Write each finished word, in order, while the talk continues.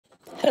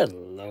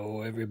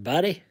Hello,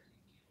 everybody.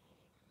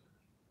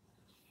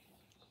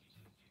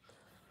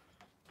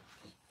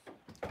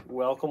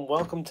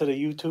 Welcome to the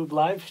YouTube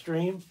live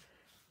stream.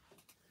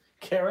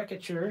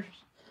 Caricatures.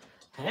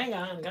 Hang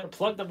on, I gotta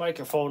plug the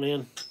microphone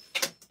in.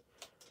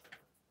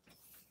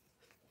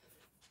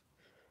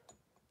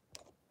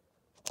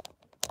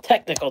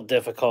 Technical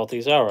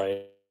difficulties, all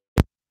right.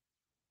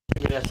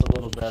 Maybe that's a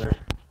little better.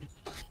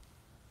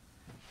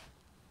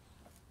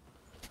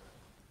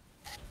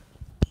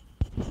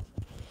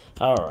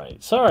 All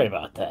right, sorry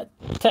about that.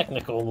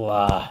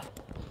 Technical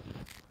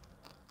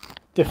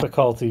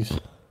difficulties.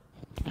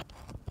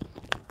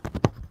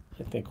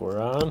 I think we're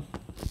on.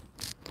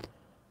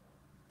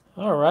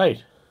 All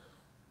right.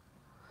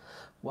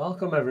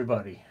 Welcome,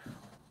 everybody,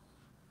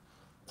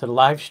 to the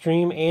live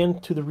stream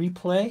and to the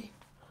replay.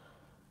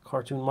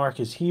 Cartoon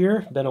Mark is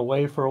here. Been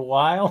away for a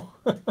while,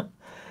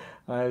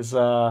 as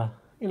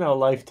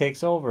life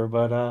takes over.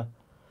 But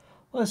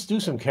let's do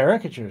some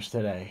caricatures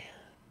today.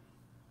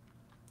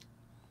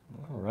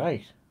 All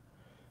right.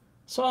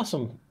 Saw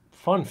some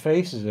fun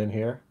faces in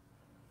here,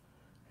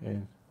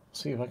 and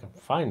see if I can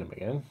find them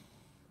again.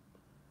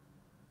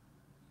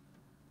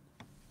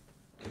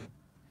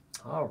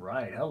 All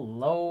right.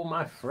 Hello,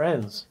 my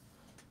friends.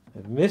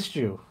 I've missed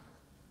you.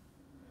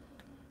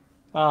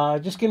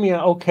 Just give me an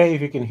okay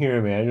if you can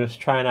hear me. I'm just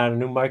trying out a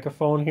new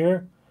microphone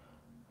here.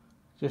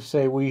 Just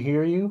say we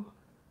hear you.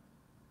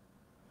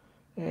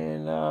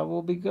 And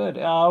we'll be good.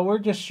 We're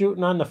just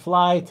shooting on the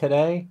fly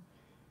today.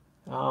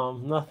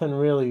 Nothing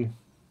really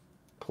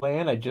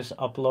planned. I just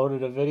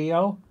uploaded a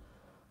video.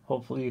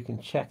 Hopefully you can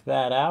check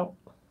that out.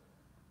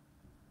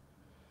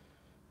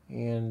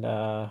 And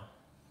I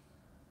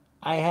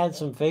had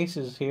some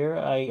faces here.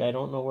 I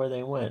don't know where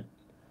they went.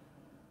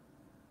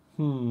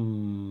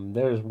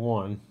 There's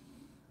one.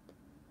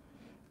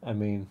 I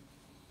mean,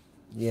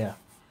 yeah.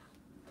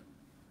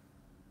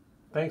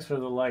 Thanks for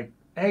the like.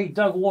 Hey,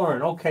 Doug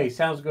Warren. Okay,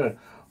 sounds good.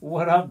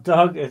 What up,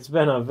 Doug? It's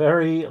been a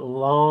very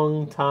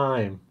long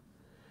time.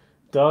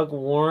 Doug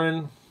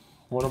Warren,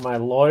 one of my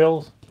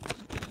loyals,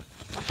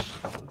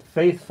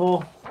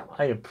 faithful.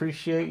 I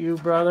appreciate you,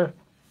 brother.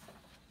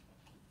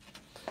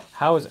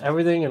 How is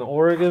everything in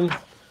Oregon?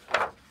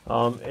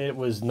 It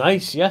was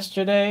nice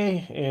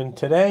yesterday and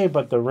today,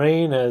 but the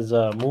rain has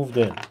moved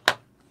in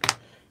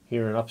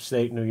here in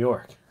upstate New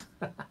York.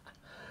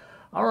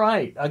 All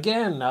right.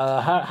 Again,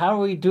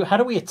 how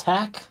do we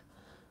attack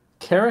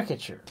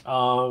caricature?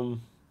 Well,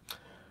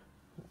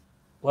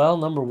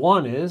 number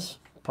one is,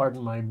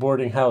 pardon my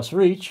boarding house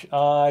reach,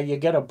 you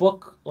get a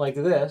book like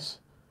this,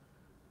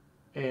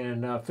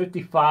 and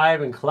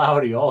 55 and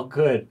cloudy, all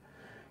good.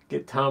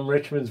 Get Tom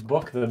Richmond's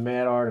book, The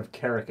Mad Art of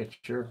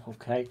Caricature,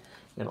 okay?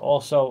 And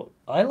also,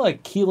 I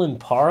like Keelan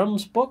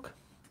Parham's book.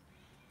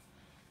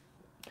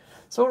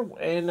 So,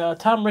 and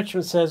Tom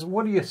Richmond says,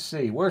 what do you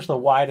see? Where's the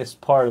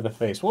widest part of the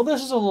face? Well,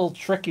 this is a little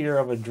trickier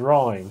of a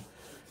drawing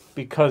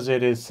because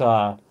it is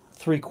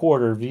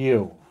 3/4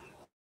 view.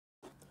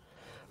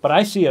 But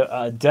I see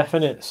a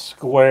definite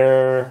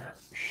square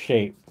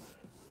shape.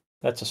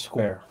 That's a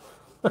square.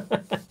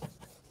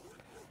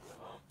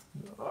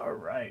 All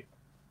right.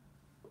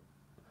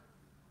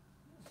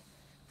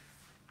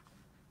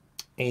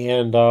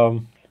 And,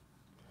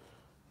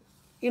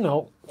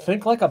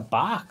 think like a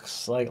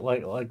box.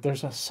 Like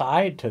there's a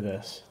side to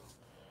this.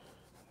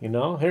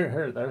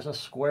 Here, there's a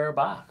square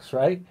box,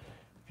 right?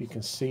 If you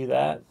can see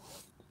that.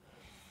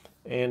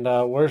 And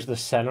where's the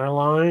center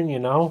line,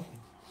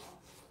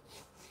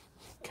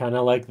 Kind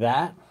of like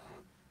that.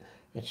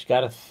 And she's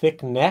got a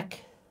thick neck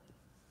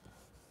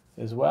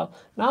as well.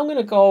 Now I'm going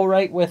to go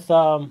right with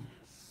the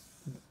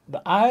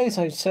eyes,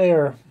 I'd say,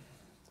 are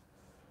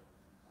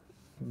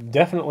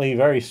definitely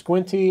very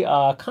squinty,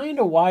 kind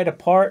of wide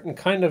apart and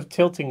kind of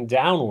tilting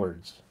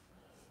downwards.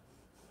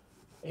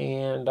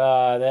 And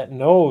that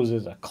nose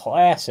is a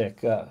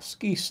classic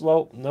ski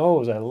slope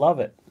nose. I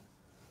love it.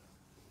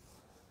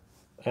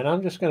 And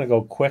I'm just going to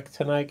go quick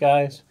tonight,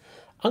 guys.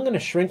 I'm going to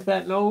shrink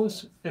that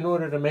nose in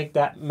order to make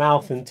that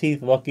mouth and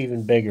teeth look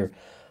even bigger.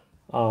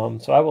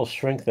 So I will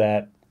shrink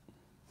that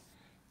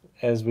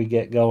as we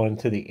get going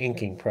to the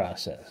inking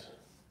process.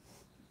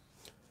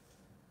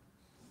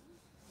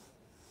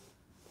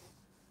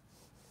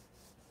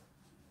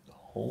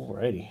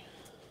 Alrighty.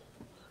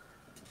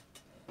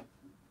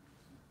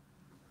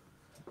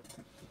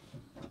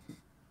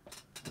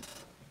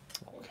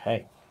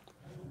 Okay.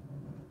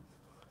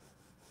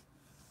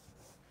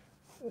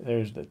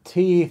 There's the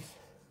teeth.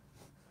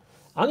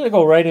 I'm going to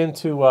go right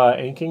into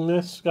inking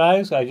this,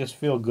 guys. I just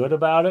feel good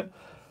about it.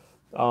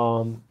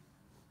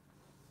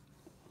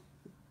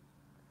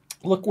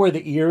 Look where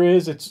the ear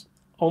is. It's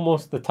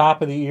almost the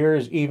top of the ear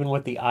is even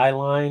with the eye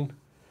line.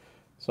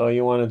 So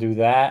you want to do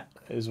that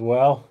as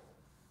well.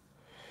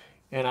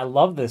 And I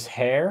love this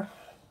hair.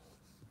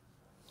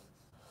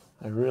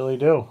 I really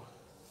do.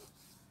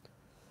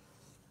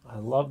 I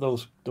love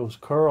those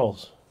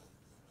curls.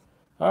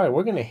 All right,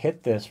 we're going to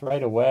hit this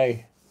right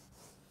away.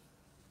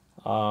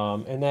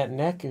 And that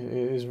neck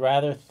is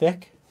rather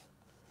thick.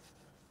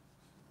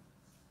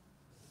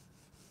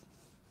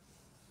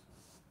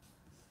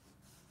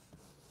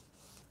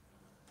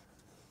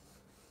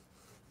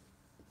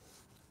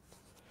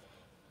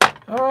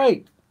 All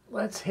right,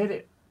 let's hit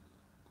it.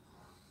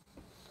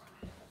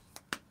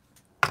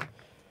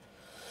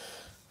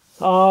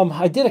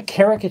 I did a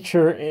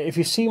caricature. If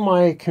you see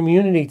my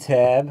community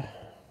tab,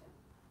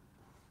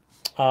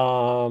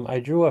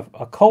 I drew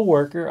a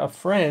coworker, a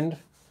friend,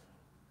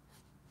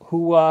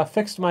 who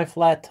fixed my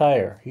flat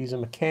tire. He's a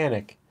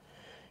mechanic.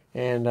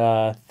 And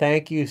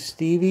thank you,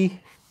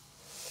 Stevie,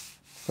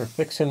 for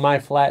fixing my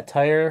flat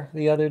tire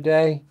the other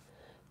day.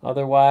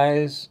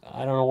 Otherwise,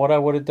 I don't know what I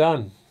would have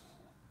done.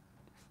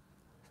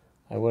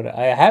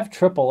 I have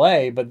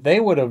AAA, but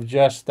they would have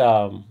just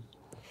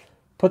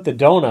put the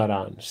donut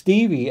on.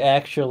 Stevie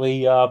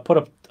actually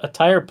put a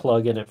tire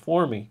plug in it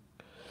for me.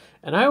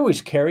 And I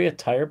always carry a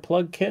tire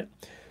plug kit.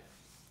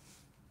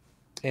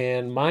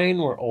 And mine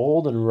were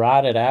old and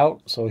rotted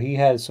out, so he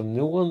had some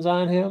new ones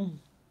on him.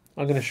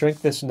 I'm going to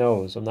shrink this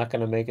nose. I'm not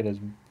going to make it as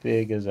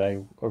big as I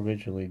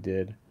originally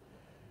did.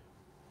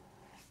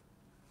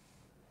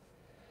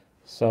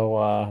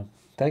 So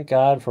thank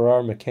God for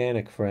our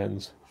mechanic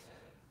friends.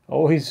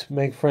 Always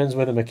make friends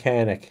with a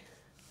mechanic.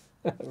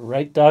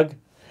 Right, Doug?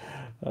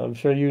 I'm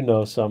sure you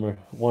know some,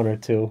 one or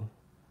two.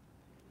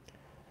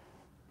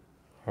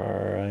 All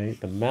right,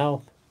 the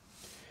mouth.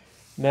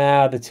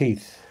 Now the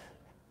teeth.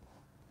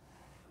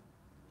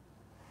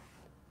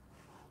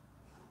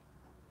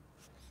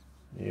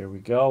 Here we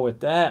go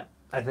with that.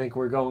 I think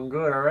we're going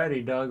good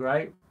already, Doug,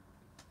 right?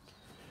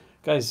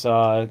 Guys,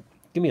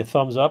 give me a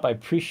thumbs up. I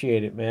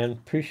appreciate it, man.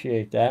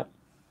 Appreciate that.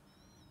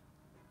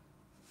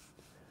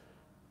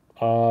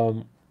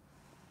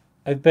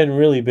 I've been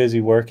really busy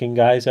working,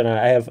 guys, and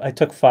I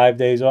took 5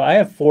 days off. I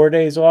have 4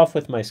 days off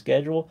with my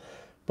schedule,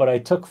 but I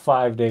took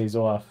 5 days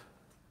off.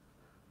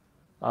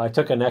 I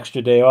took an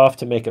extra day off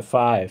to make it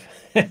 5,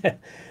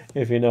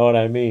 if you know what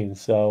I mean.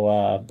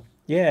 So,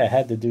 yeah, I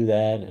had to do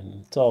that,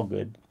 and it's all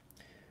good.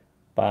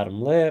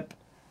 Bottom lip.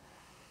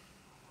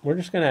 We're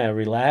just going to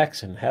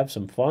relax and have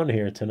some fun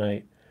here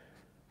tonight.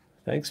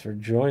 Thanks for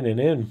joining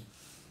in.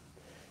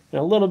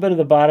 And a little bit of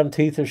the bottom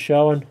teeth are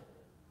showing.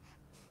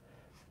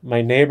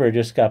 My neighbor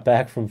just got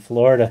back from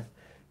Florida.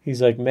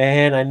 He's like,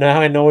 man,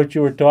 I know what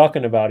you were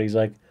talking about. He's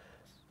like,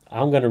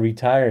 I'm going to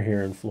retire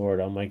here in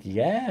Florida. I'm like,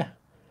 yeah.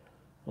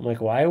 I'm like,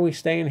 why are we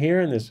staying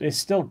here? And it's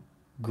still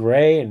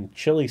gray and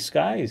chilly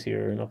skies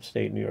here in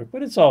upstate New York.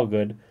 But it's all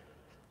good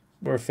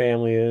where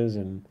family is,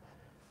 and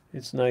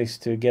it's nice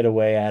to get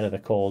away out of the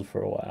cold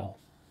for a while.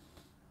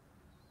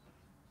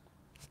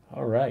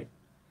 All right.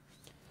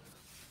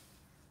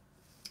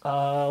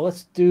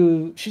 Let's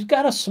do... She's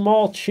got a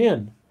small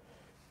chin.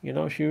 You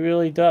know, she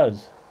really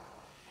does.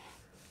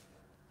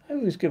 I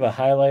always give a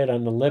highlight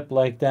on the lip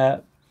like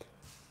that.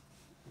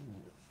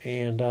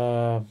 And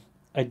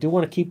I do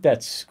want to keep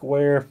that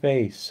square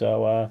face.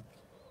 So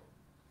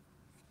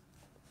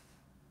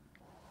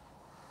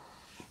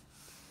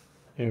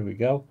there we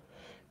go.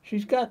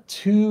 She's got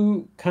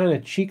two kind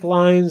of cheek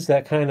lines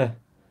that kind of...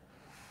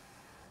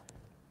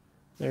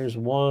 There's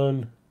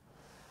one.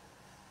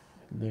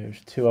 And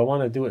there's two. I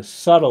want to do it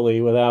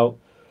subtly without,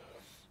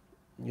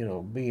 you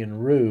know, being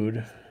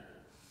rude.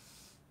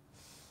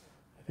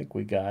 I think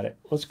we got it.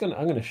 I'm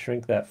going to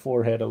shrink that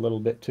forehead a little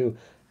bit too.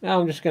 Now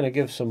I'm just going to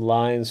give some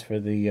lines for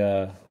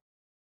the...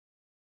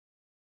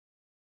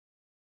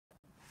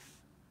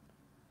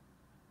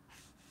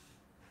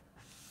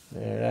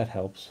 There, that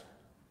helps.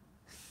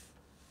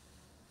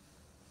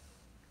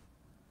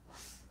 I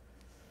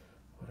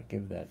want to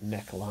give that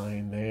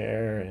neckline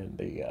there and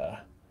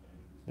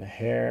the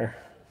hair.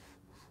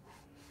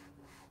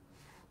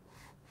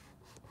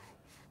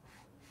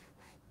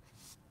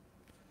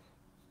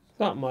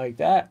 Something like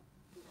that.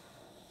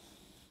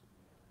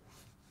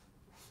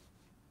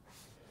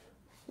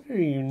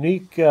 Very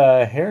unique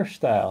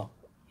hairstyle.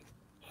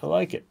 I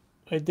like it.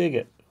 I dig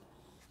it.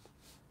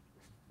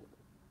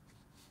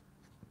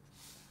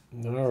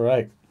 All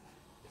right.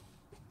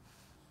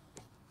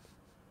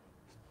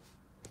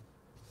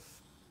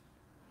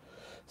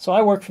 So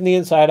I work from the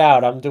inside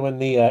out. I'm doing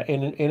the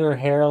inner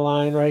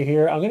hairline right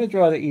here. I'm going to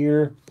draw the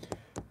ear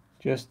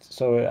just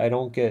so I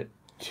don't get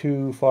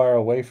too far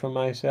away from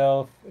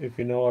myself, if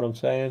you know what I'm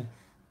saying.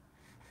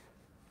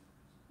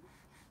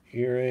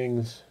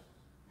 Earrings.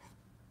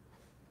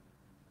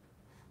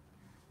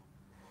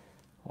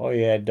 Oh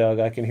yeah,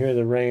 Doug, I can hear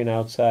the rain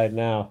outside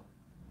now.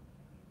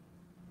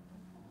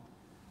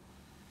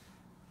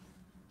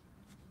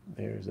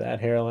 There's that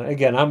hairline.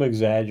 Again, I'm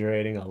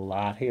exaggerating a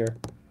lot here.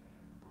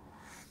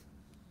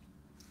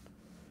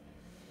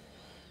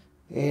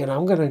 And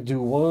I'm going to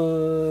do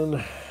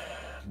one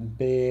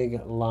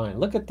big line.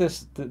 Look at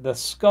this, the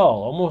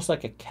skull, almost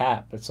like a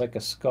cap. It's like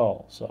a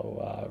skull.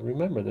 So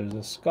remember, there's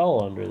a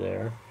skull under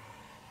there.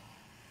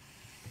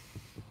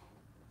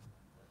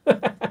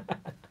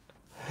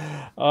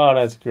 Oh,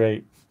 that's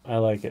great. I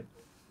like it.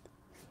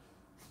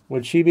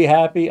 Would she be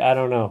happy? I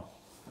don't know.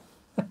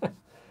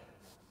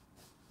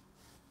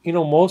 You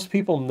know, most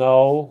people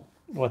know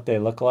what they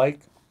look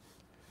like,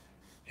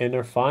 and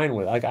they're fine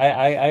with it. Like,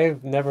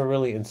 I've never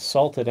really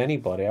insulted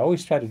anybody. I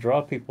always try to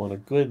draw people in a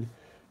good,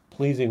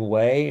 pleasing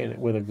way and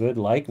with a good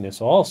likeness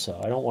also.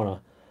 I don't want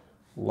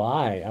to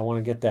lie. I want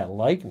to get that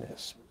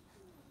likeness.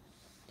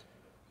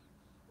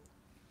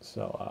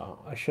 So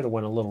I should have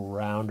went a little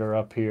rounder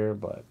up here,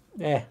 but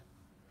eh.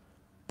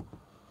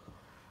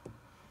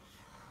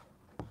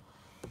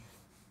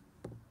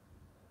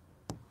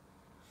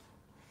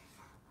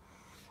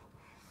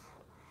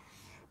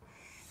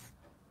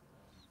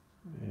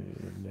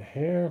 And the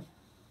hair,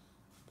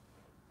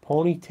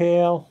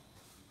 ponytail.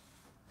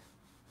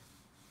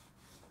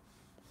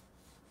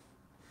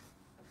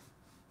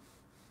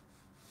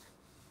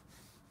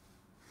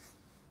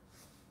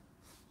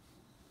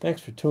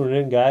 Thanks for tuning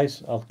in,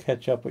 guys. I'll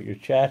catch up with your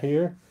chat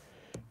here,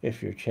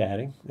 if you're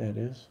chatting, that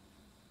is.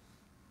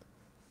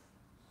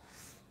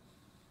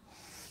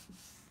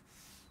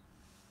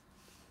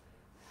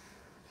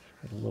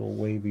 Got a little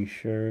wavy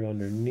shirt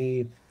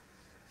underneath.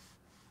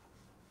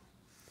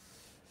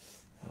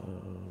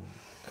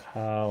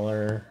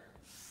 Collar.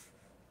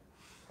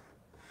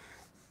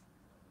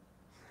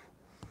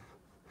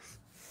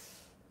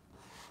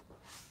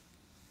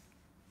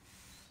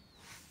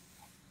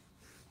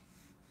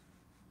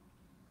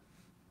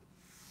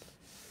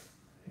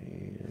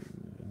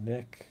 And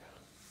neck.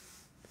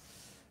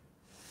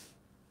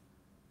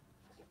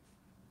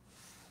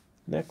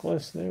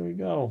 Necklace, there we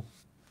go.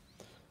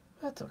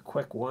 That's a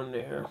quick one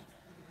there.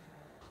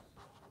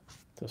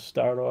 To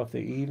start off the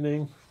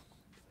evening.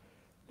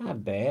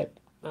 Not bad,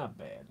 not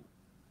bad.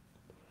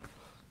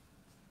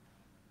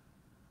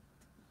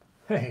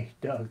 Hey,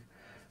 Doug.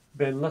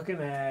 Been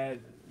looking at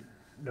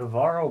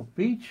Navarro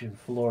Beach in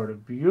Florida.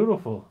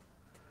 Beautiful.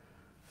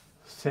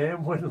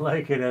 Sam wouldn't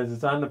like it as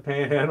it's on the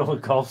Panhandle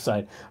and Gulf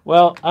side.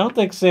 Well, I don't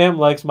think Sam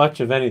likes much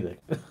of anything,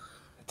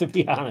 to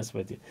be honest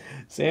with you.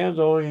 Sam's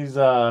always,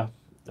 I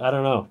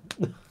don't know.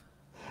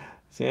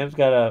 Sam's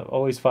got to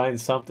always find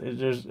something.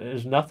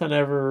 There's nothing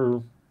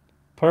ever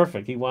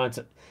perfect. He wants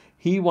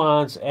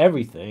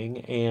everything,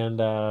 and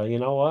you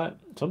know what?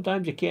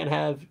 Sometimes you can't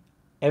have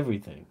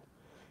everything,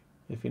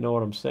 if you know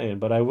what I'm saying.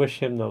 But I wish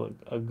him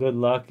a good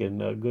luck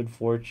and a good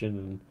fortune,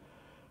 and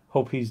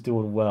hope he's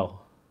doing well.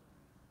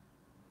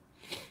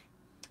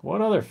 What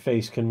other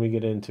face can we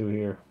get into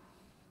here?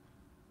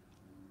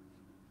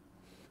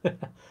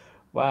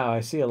 Wow, I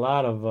see a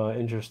lot of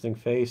interesting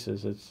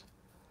faces. It's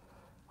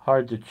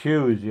hard to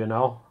choose, you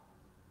know.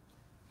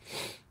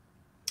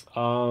 A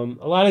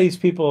lot of these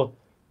people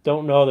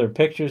don't know their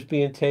pictures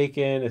being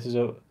taken. This is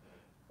a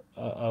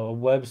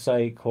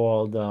website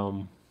called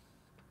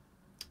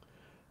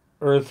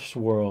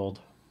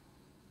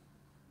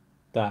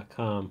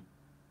earthsworld.com.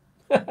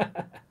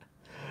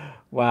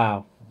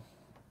 Wow.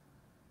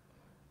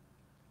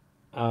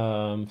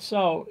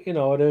 So, you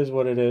know, it is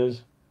what it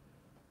is.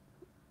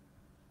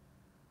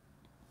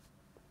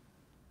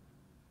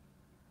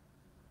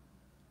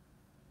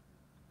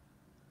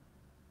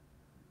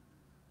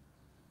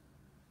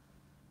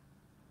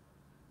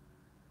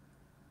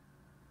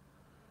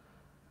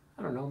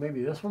 I don't know,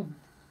 maybe this one?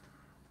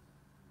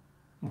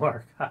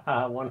 Mark,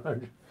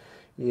 100.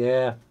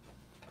 Yeah.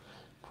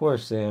 Poor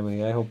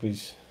Sammy. I hope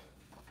he's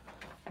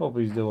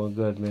doing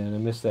good, man. I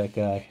miss that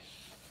guy.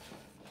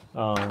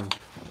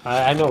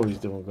 I know he's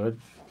doing good,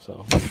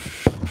 so.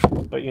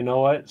 But you know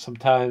what?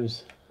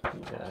 Sometimes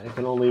I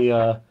can only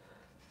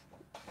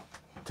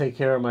take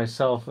care of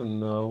myself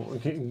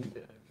and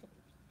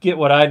get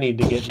what I need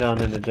to get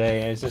done in a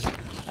day.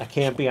 I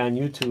can't be on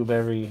YouTube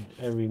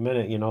every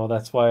minute, you know.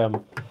 That's why I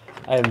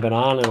haven't been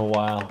on in a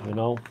while, you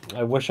know.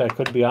 I wish I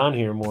could be on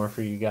here more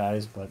for you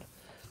guys, but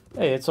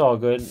hey, it's all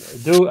good.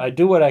 I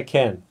do what I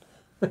can.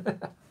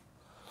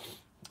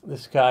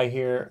 This guy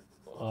here,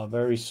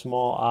 very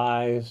small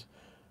eyes,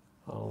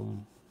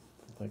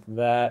 like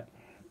that.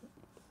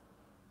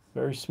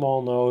 Very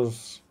small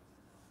nose.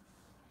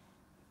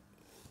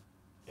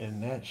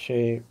 And that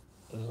shape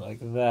is like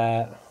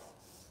that.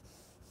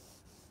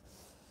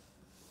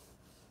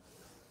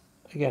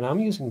 Again, I'm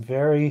using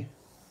very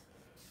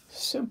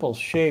simple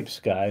shapes,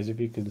 guys, if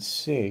you can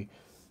see.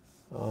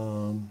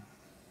 And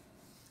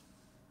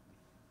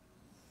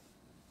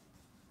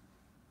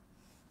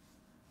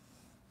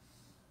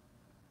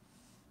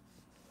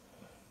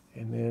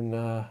then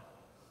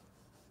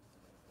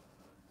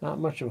not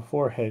much of a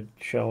forehead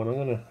showing. I'm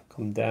going to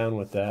come down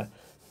with that.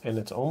 And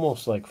it's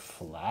almost like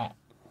flat.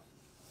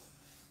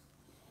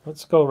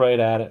 Let's go right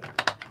at it.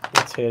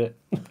 Let's hit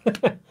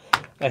it.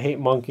 I hate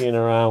monkeying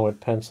around with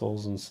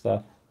pencils and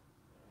stuff.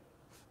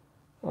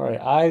 All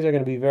right, eyes are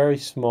going to be very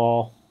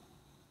small.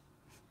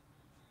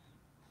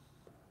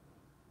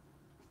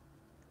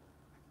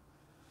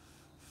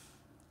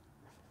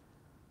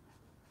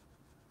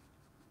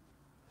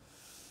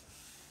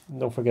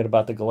 Don't forget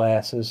about the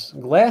glasses.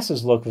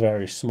 Glasses look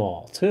very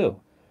small, too.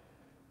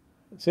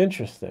 It's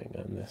interesting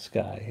on this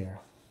guy here.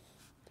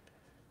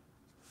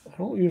 I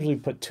don't usually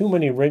put too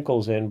many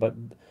wrinkles in, but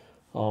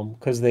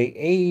because they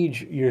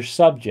age your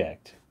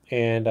subject.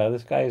 And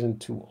this guy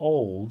isn't too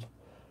old,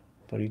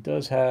 but he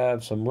does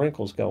have some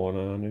wrinkles going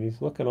on, and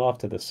he's looking off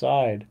to the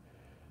side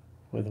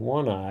with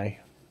one eye.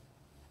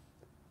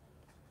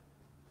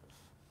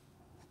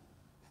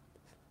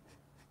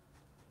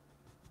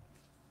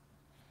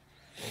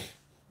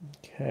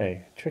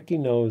 Okay, tricky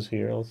nose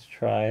here. Let's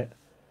try it.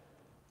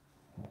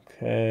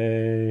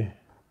 Okay.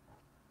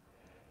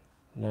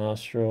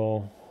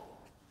 Nostril.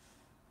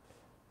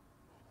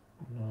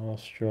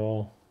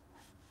 Nostril.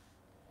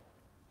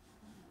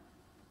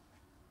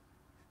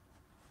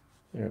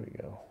 There we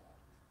go.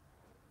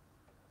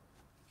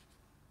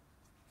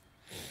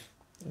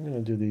 I'm going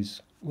to do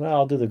these. Well,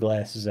 I'll do the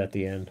glasses at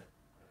the end.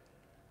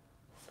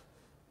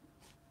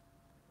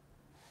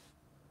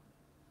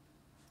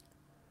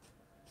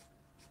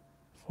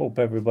 Hope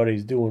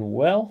everybody's doing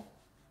well.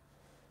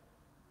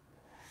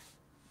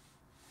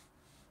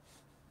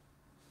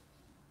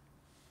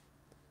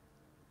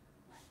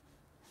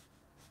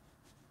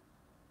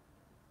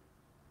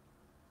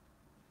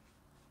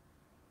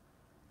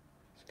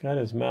 He's got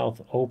his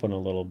mouth open a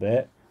little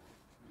bit.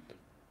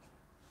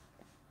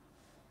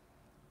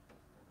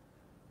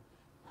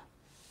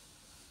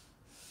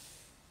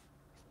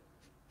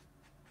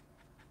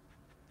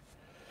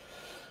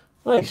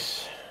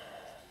 Nice.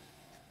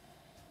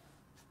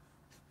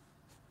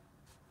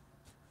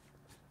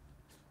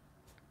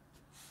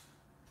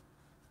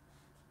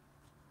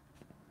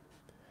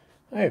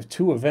 I have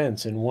 2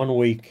 events in 1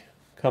 week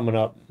coming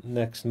up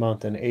next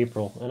month in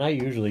April, and I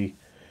usually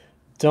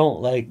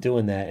don't like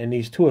doing that. And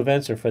these 2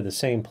 events are for the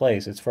same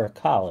place. It's for a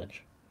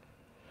college.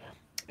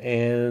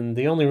 And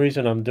the only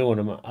reason I'm doing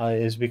them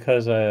is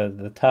because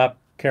the top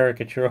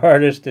caricature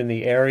artist in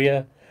the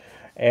area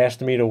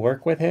asked me to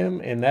work with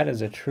him, and that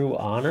is a true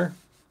honor.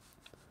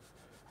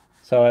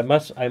 So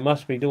I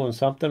must be doing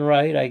something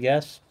right, I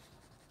guess.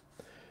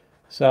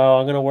 So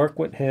I'm going to work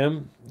with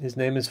him. His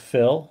name is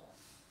Phil.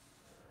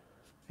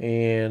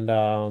 And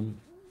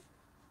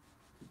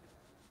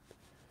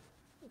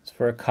it's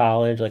for a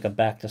college, like a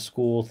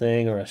back-to-school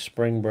thing or a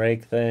spring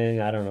break thing.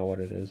 I don't know what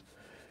it is.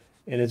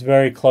 And it's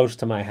very close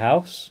to my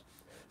house.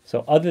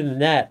 So other than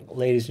that,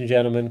 ladies and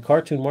gentlemen,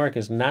 Cartoon Mark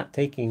is not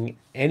taking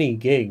any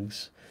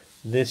gigs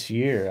this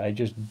year. I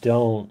just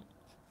don't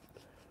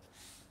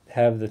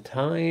have the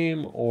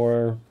time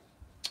or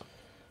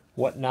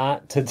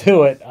whatnot to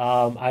do it.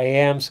 I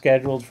am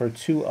scheduled for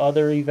 2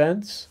 other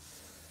events,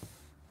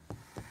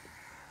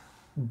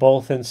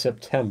 both in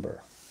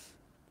September.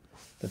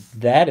 But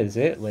that is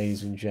it,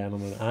 ladies and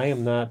gentlemen. I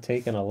am not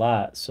taking a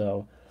lot,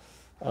 so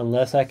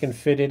unless I can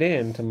fit it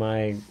into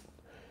my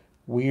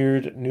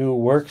weird new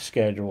work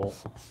schedule,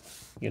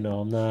 you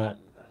know, I'm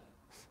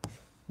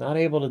not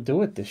able to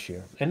do it this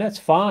year. And that's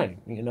fine,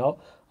 you know.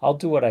 I'll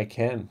do what I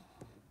can.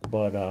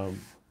 But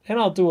and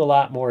I'll do a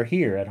lot more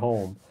here at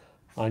home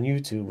on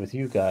YouTube with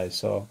you guys,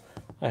 so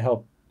I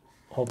hope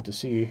to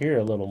see you here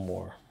a little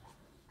more.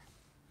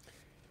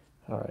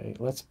 All right,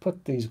 let's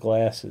put these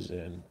glasses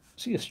in.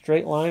 See a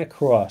straight line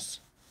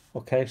across.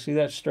 Okay, see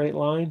that straight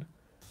line?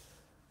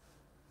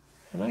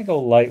 And I go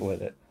light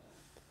with it.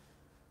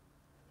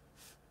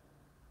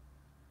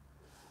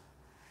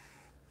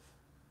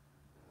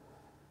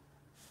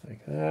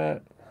 Like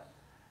that.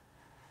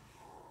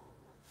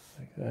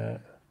 Like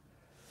that.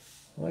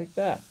 Like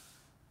that.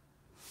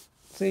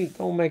 See,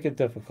 don't make it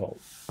difficult.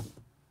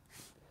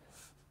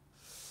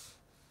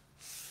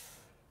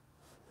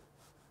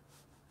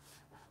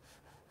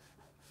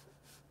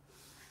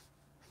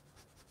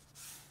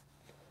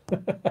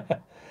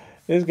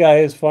 This guy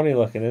is funny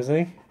looking,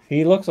 isn't he?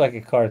 He looks like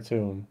a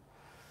cartoon.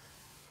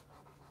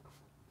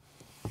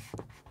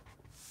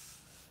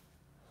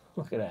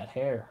 Look at that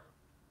hair.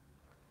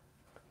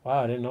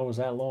 Wow, I didn't know it was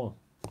that long.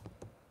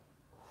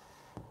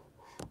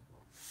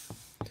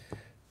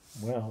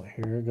 Well,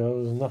 here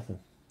goes nothing.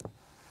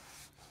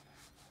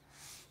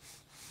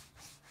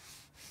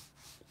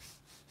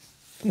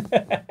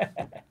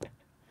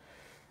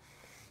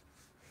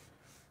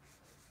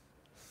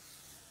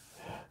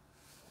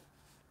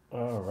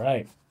 All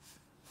right.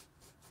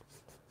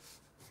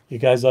 You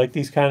guys like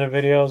these kind of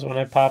videos when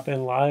I pop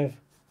in live?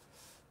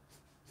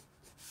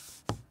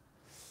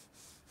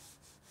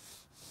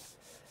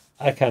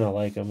 I kind of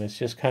like them. It's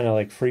just kind of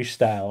like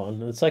freestyle,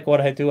 and it's like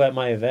what I do at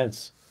my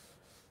events.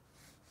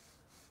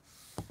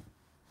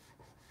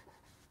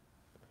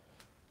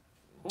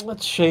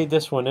 Let's shade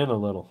this one in a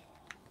little.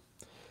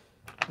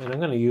 And I'm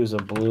going to use a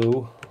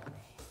blue,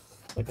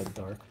 like a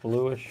dark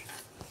bluish.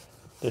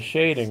 The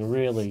shading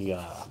really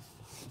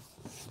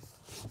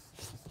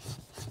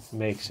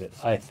makes it,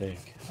 I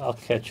think. I'll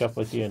catch up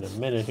with you in a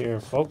minute here,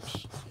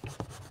 folks.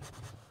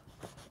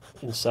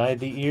 Inside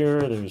the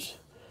ear, there's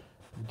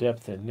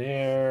depth in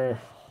there.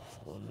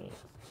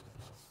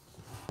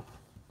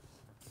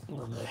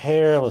 On the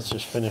hair, let's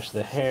just finish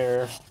the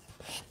hair.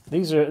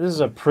 This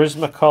is a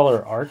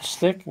Prismacolor art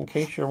stick, in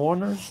case you're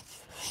wondering.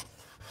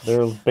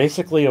 They're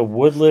basically a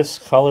woodless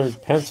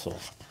colored pencil.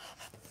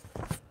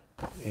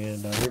 And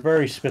they're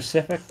very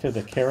specific to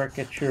the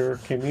caricature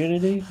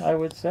community, I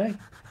would say.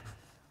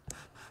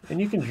 And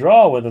you can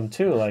draw with them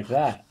too, like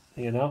that,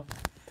 you know.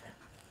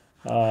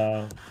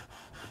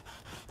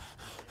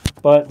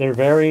 But they're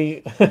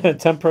very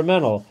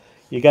temperamental.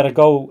 You got to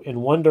go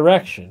in one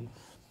direction.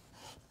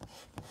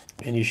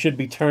 And you should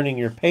be turning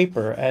your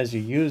paper as you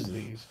use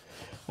these.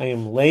 I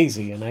am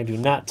lazy and I do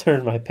not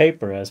turn my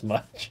paper as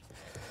much.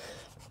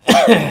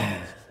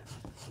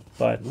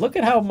 But look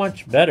at how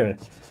much better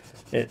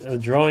a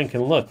drawing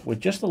can look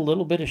with just a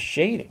little bit of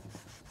shading.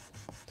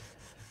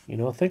 You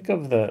know, think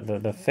of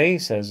the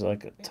face as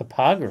like a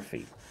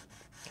topography.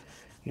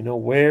 You know,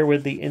 where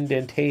would the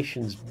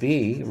indentations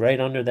be?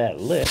 Right under that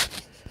lip.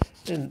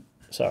 And,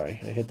 sorry,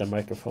 I hit the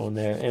microphone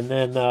there. And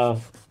then,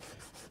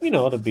 you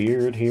know, the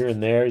beard here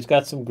and there. He's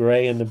got some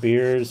gray in the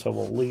beard, so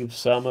we'll leave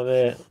some of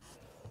it.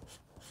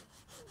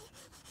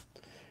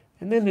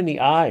 And then in the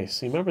eyes,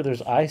 see, remember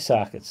there's eye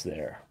sockets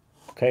there.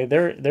 Okay,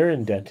 they're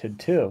indented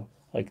too,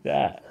 like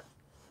that.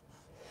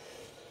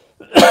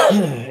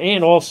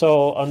 And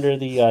also under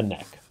the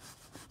neck.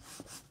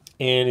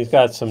 And he's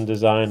got some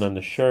design on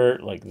the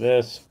shirt, like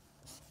this.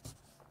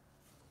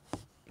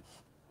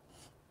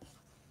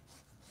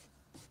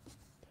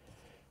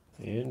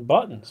 And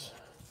buttons.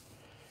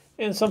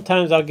 And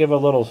sometimes I'll give a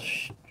little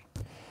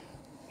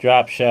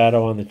drop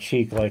shadow on the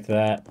cheek like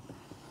that.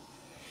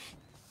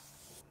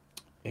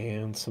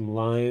 And some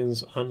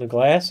lines on the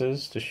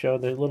glasses to show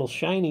the little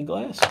shiny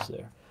glasses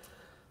there.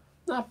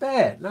 Not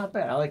bad, not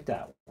bad. I like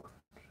that one.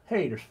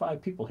 Hey, there's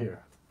 5 people here.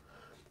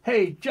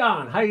 Hey,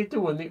 John, how you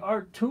doing? The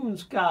Art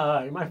Tunes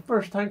guy. My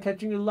first time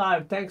catching you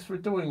live. Thanks for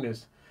doing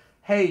this.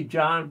 Hey,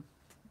 John,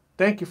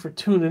 thank you for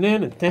tuning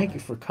in and thank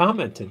you for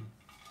commenting.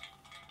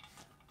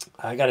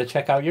 I got to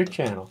check out your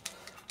channel.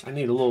 I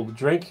need a little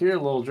drink here, a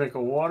little drink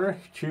of water.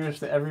 Cheers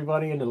to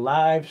everybody in the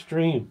live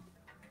stream.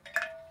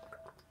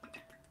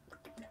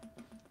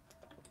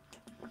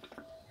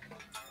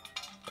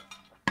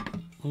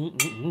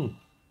 You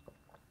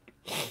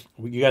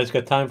guys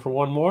got time for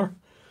one more?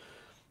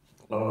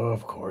 Oh,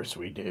 of course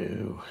we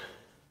do.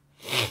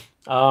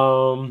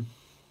 I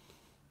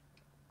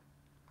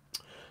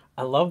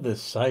love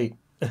this site.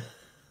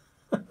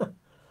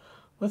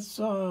 Let's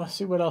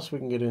see what else we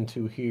can get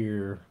into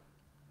here.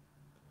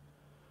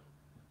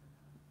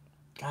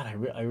 God,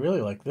 I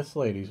really like this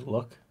lady's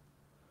look.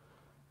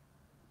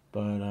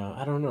 But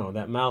I don't know.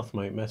 That mouth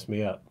might mess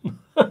me up.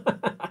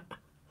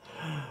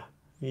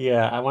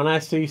 Yeah, when I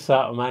see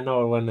something, I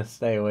know when to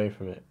stay away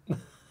from it.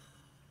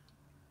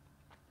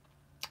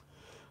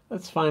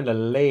 Let's find a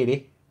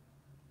lady.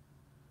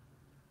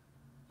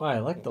 Wow, I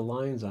like the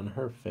lines on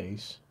her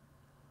face.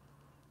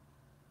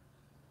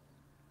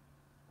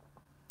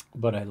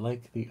 But I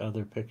like the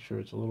other picture.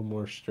 It's a little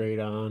more straight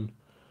on.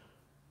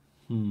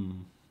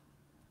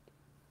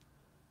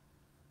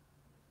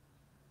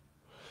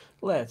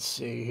 Let's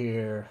see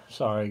here.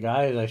 Sorry,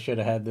 guys. I should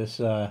have had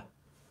this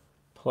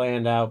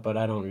planned out, but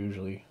I don't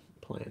usually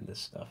plan this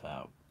stuff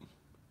out.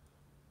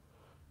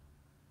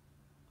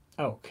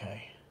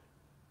 Okay.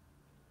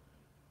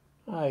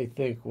 I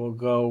think we'll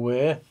go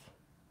with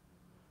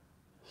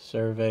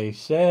survey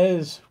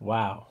says,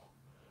 wow.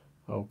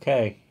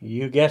 Okay,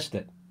 you guessed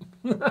it.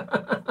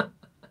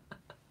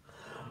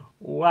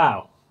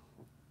 Wow.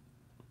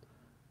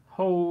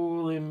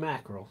 Holy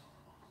mackerel.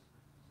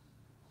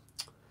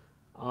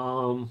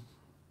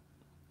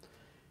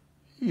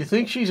 You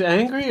think she's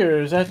angry, or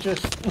is that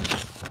just...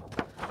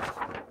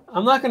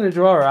 I'm not going to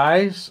draw her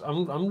eyes.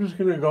 I'm just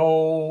going to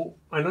go...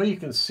 I know you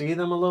can see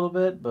them a little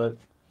bit, but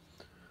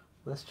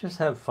let's just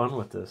have fun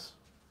with this.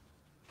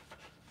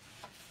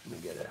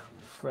 Let me get a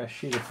fresh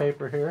sheet of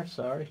paper here.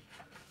 Sorry.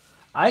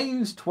 I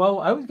use 12...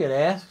 I always get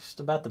asked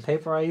about the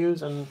paper I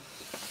use, and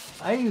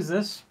I use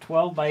this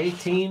 12 by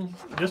 18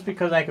 just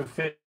because I can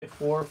fit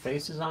 4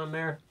 faces on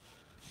there.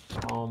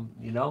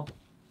 You know...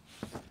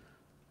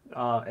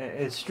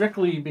 it's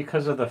strictly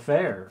because of the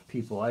fair,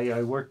 people.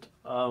 I worked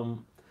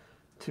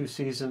 2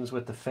 seasons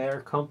with the fair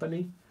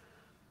company,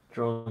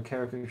 drawing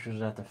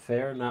caricatures at the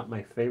fair. Not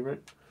my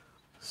favorite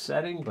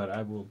setting, but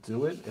I will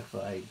do it if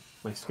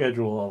my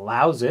schedule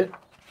allows it.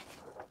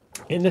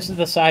 And this is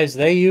the size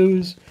they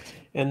use,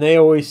 and they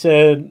always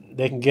said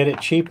they can get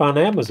it cheap on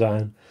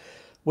Amazon,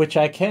 which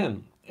I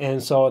can.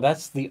 And so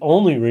that's the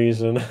only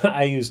reason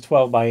I use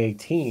 12 by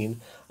 18.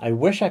 I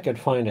wish I could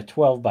find a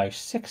 12 by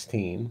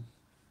 16.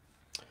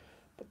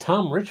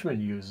 Tom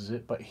Richmond uses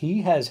it, but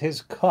he has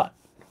his cut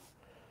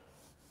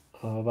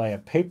by a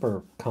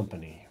paper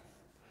company.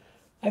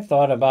 I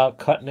thought about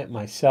cutting it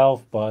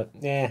myself, but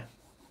you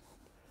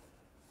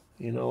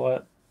know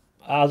what?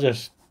 I'll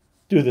just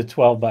do the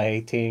 12 by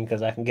 18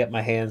 because I can get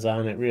my hands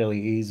on it really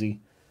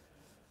easy.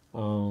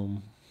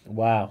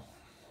 Wow.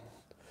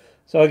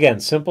 So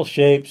again, simple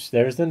shapes.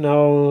 There's the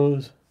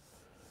nose.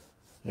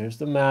 There's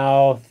the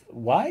mouth.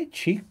 Wide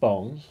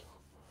cheekbones.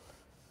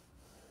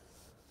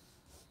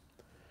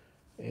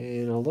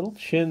 And a little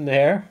chin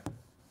there.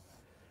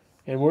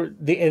 And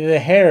the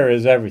hair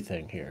is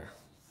everything here.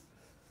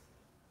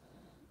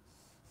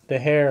 The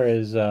hair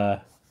is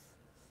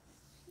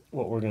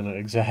what we're going to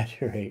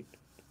exaggerate.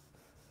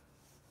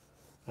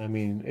 I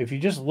mean, if you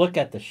just look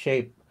at the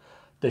shape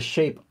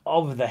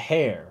of the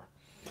hair,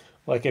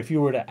 like if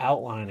you were to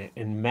outline it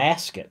and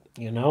mask it,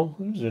 you know,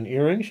 there's an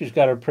earring. She's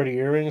got her pretty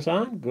earrings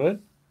on.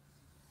 Good.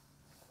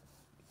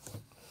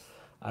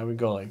 I would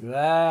go like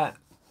that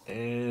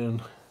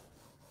and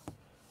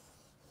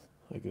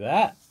like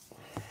that,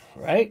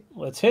 right?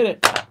 Let's hit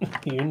it.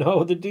 You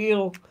know the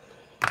deal.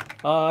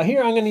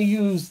 Here I'm going to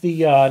use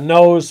the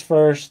nose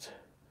first.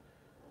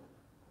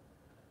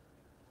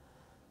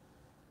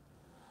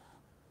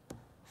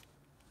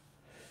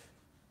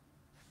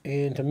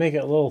 And to make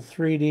it a little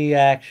 3D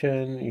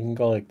action, you can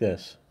go like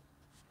this.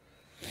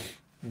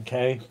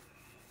 Okay.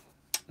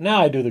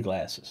 Now I do the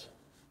glasses.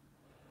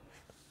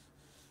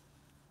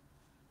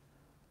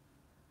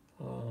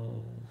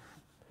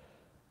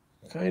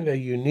 Kind of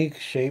unique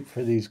shape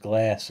for these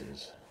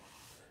glasses.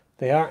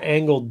 They are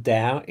angled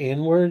down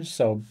inwards,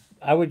 so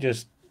I would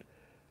just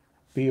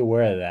be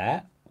aware of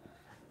that.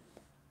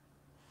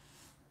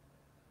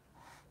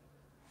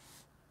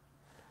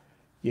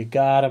 You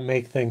gotta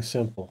make things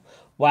simple.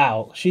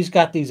 Wow, she's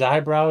got these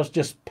eyebrows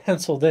just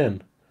penciled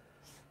in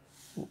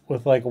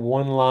with like a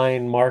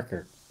one-line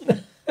marker.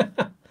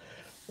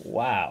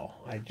 Wow,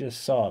 I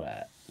just saw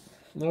that.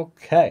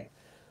 Okay.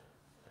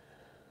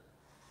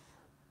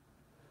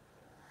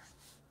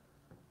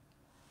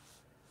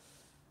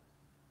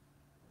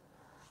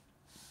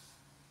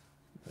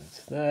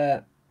 That's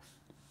that.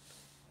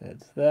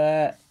 That's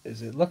that.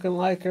 Is it looking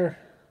like her?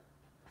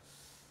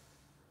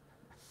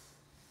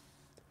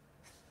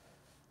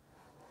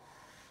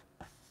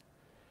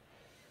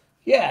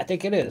 Yeah, I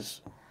think it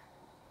is.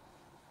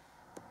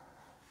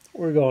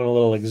 We're going a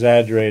little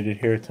exaggerated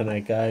here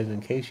tonight, guys,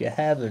 in case you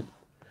haven't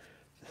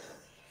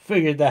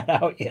figured that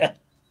out yet.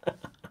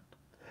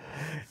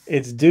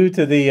 It's due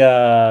to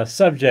the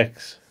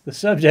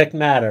subject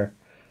matter,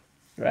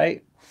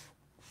 right?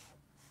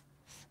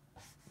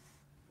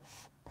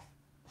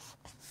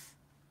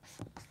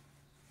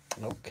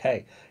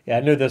 Okay. Yeah, I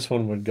knew this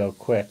one would go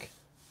quick.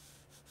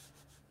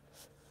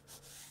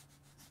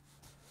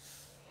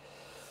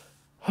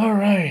 All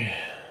right.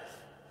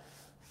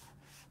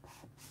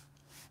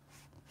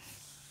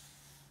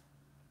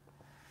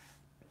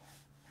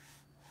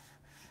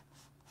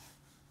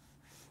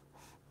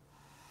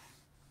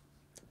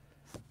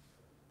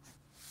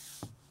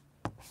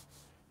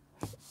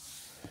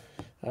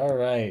 All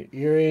right,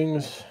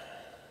 earrings.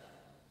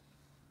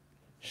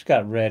 She's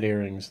got red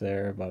earrings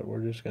there, but we're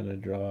just going to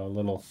draw a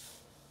little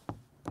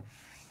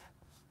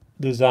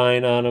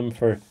design on them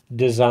for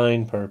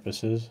design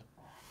purposes.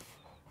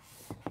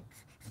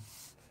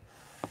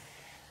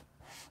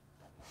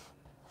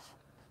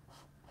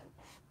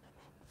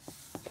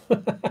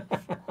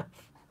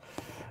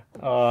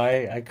 Oh,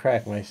 I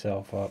crack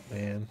myself up,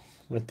 man,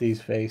 with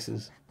these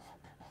faces.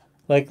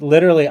 Like,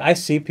 literally, I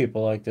see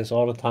people like this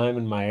all the time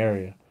in my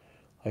area.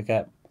 Like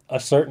at a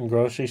certain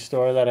grocery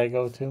store that I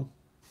go to.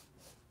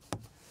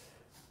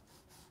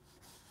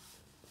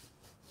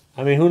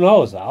 I mean, who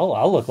knows?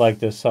 I'll look like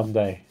this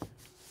someday.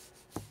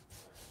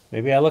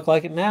 Maybe I look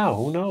like it now.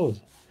 Who knows?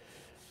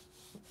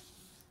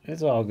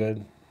 It's all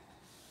good.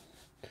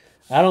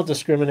 I don't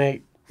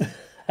discriminate.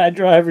 I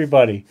draw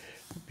everybody.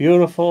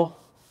 Beautiful.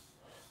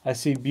 I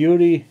see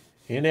beauty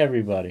in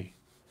everybody.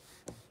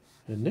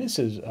 And this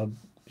is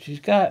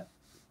she's got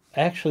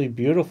actually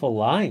beautiful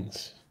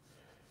lines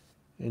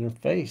in her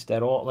face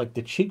that all, like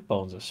the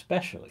cheekbones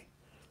especially.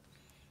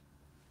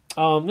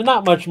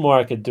 Not much more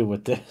I could do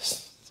with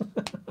this.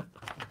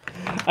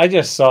 I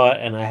just saw it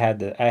and I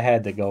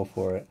had to go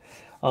for it.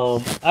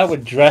 I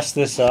would dress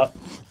this up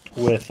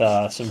with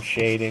some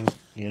shading,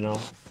 you know.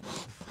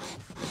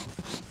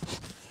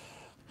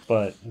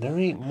 But there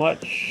ain't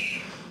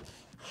much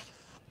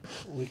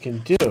we can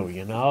do,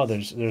 you know.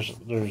 There's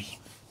you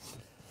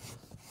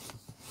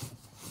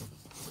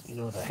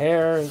know, the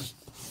hair is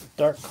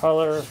dark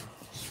color.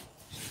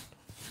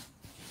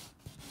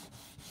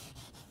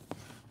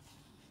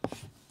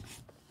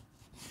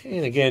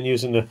 And again,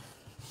 using the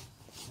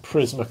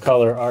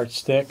Prismacolor art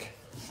stick.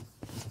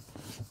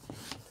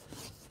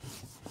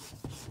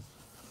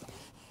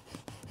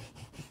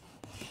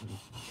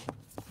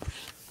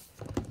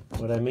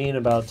 What I mean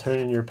about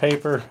turning your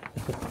paper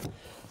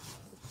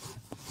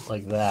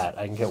like that,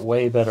 I can get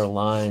way better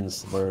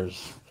lines,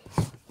 whereas,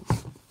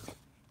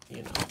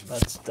 you know,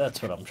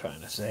 that's what I'm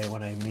trying to say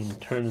when I mean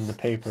turning the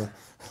paper.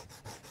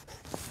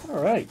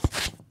 All right.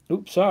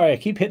 Oops, sorry, I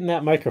keep hitting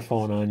that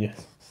microphone on you.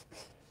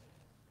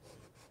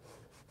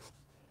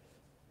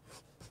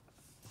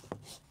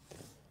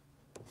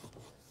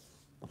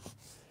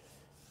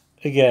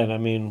 Again, I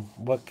mean,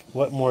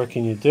 what more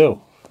can you do?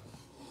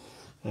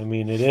 I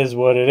mean, it is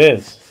what it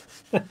is.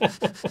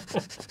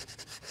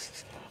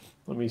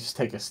 Let me just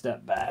take a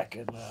step back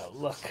and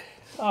look.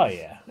 Oh,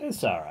 yeah,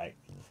 it's all right.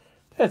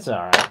 It's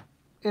all right.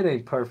 It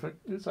ain't perfect.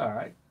 It's all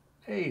right.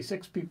 Hey,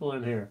 6 people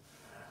in here.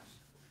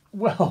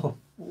 Well,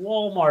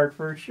 Walmart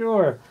for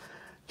sure.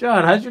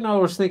 John, how'd you know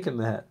I was thinking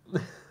that?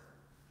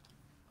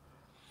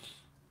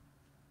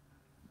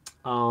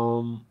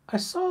 I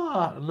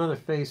saw another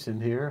face in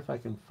here, if I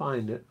can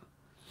find it.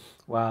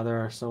 Wow, there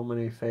are so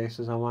many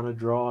faces I want to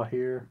draw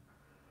here.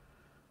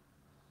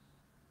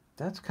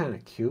 That's kind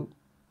of cute.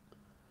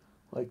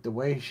 Like the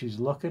way she's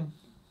looking.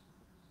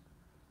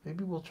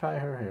 Maybe we'll try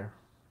her hair.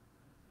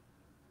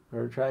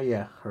 Or try,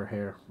 yeah, her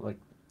hair. Like,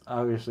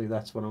 obviously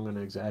that's what I'm going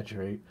to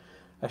exaggerate.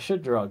 I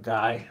should draw a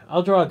guy.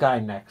 I'll draw a guy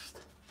next.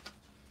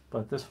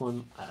 But this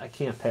one, I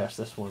can't pass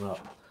this one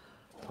up.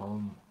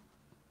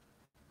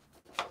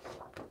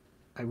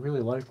 I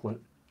really like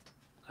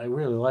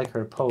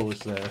her pose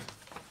there.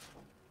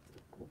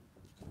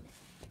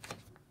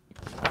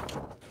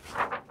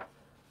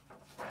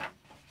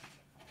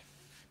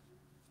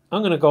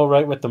 I'm gonna go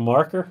right with the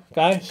marker,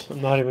 guys.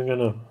 I'm not even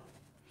gonna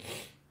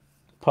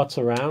putz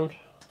around.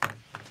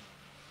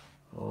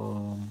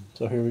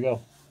 So here we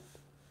go.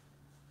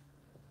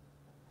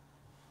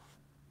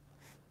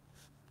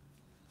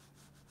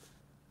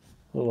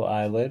 Little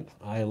eyelid,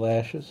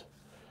 eyelashes.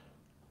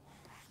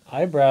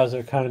 Eyebrows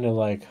are kind of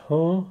like, huh?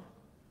 All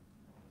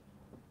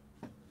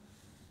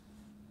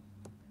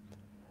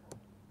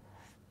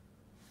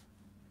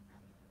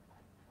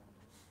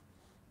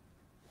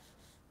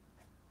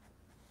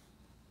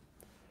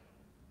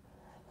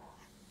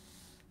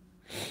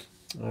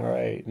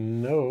right,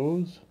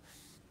 nose.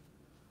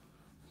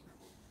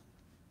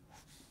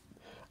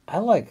 I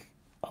like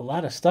a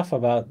lot of stuff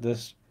about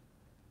this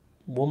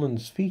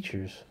woman's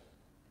features.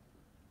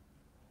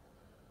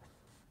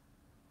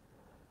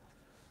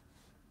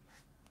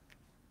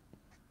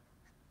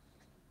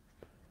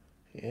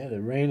 Yeah,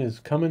 the rain is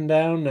coming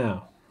down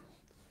now.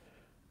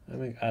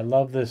 I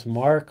love this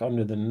mark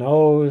under the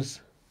nose.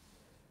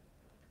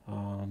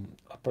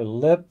 Upper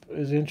lip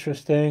is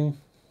interesting.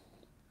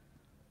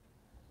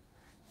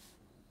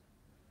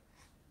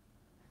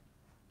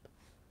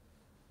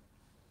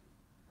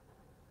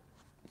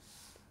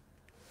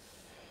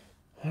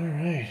 All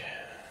right.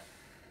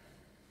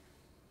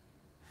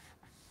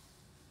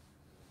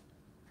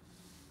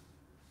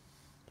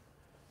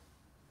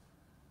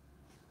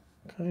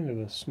 Kind of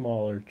a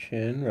smaller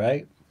chin,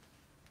 right?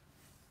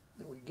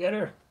 Did we get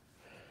her?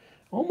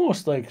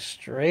 Almost like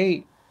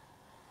straight.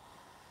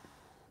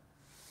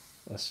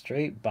 A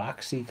straight,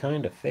 boxy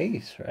kind of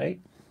face, right?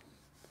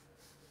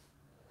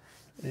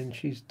 And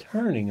she's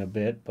turning a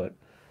bit, but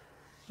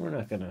we're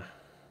not going to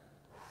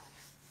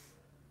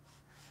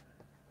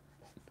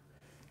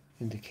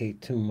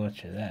indicate too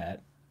much of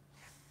that.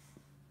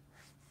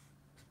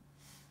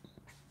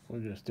 We're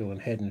just doing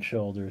head and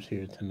shoulders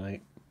here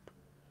tonight.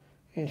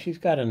 And she's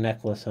got a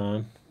necklace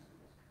on.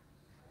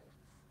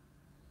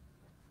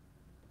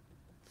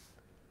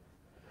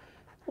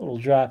 A little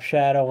drop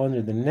shadow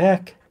under the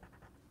neck.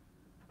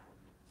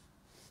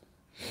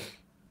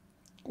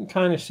 You can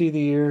kind of see the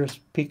ears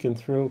peeking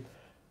through.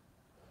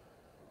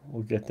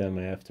 We'll get them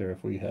after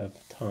if we have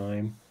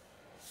time.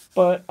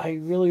 But I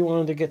really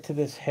wanted to get to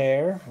this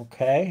hair,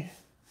 okay?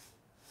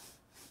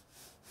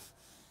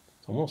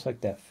 It's almost like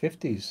that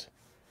 50s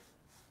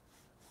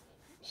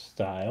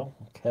style,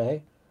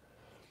 okay?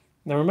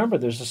 Now remember,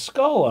 there's a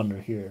skull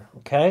under here,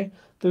 okay?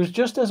 There's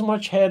just as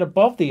much head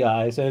above the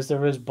eyes as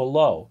there is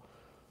below.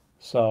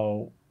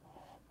 So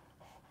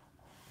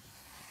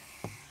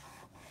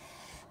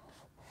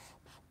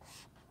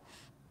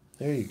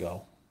there you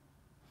go.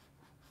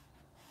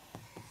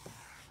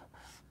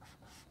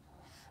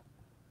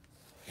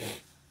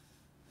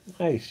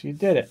 Nice, you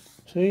did it.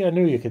 See, I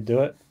knew you could do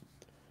it.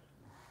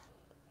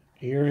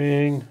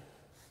 Earring.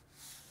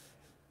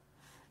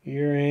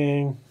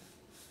 Earring.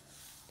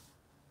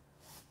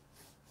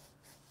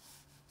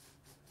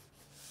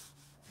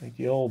 Like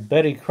the old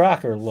Betty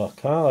Crocker look,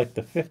 huh? Like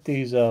the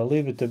 50s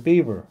Leave It to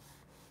Beaver.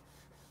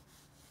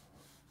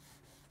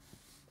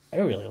 I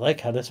really like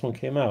how this one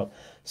came out.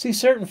 See,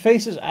 certain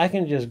faces, I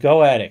can just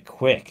go at it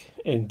quick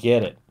and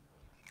get it.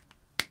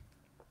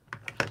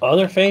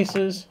 Other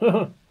faces,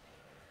 I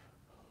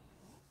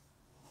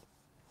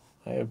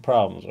have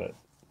problems with.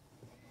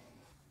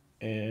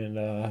 And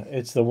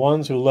it's the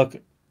ones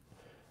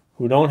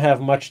who don't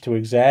have much to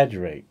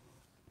exaggerate.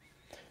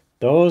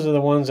 Those are the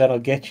ones that'll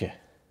get you.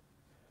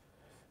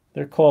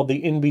 They're called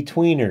the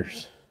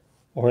in-betweeners,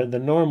 or the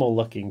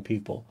normal-looking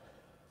people.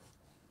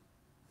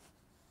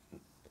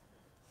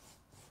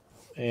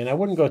 And I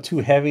wouldn't go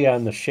too heavy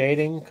on the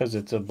shading because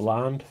it's a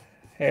blonde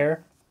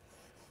hair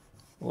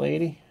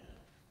lady.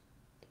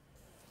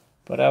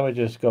 But I would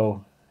just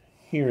go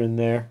here and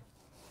there,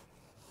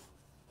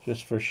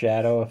 just for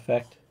shadow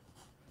effect.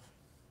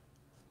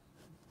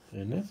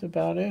 And that's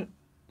about it.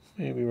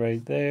 Maybe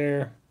right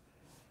there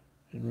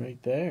and right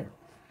there.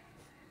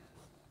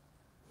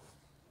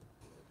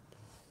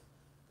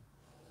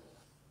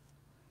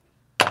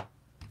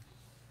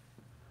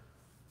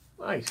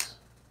 Nice.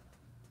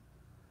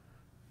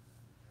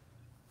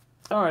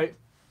 All right.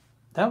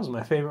 That was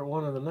my favorite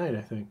one of the night,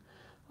 I think.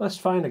 Let's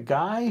find a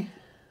guy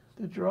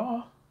to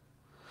draw.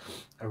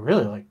 I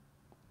really like...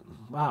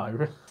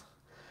 Wow,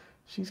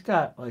 she's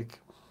got, like,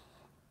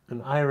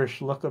 an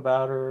Irish look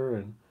about her,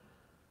 and...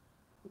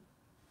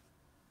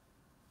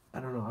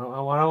 I don't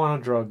know. I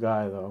want to draw a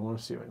guy, though. I want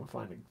to see if I can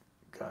find a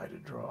guy to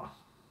draw.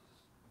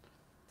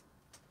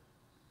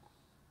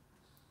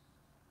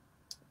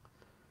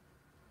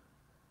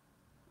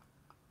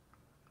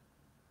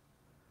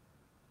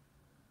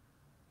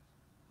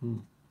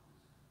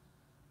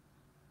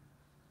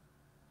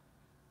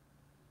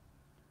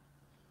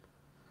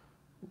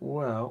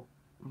 Well,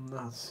 I'm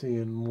not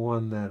seeing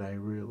one that I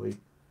really...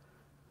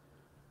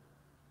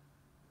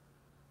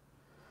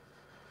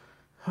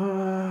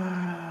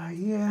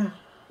 yeah,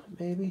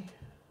 maybe.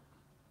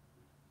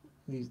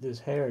 This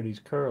hair, these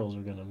curls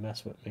are gonna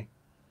mess with me.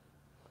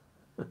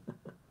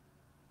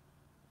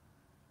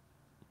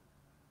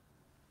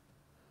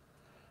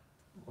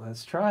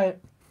 Let's try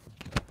it.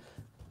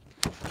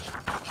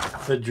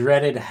 The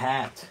dreaded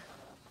hat.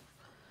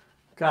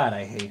 God,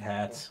 I hate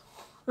hats.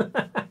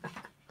 But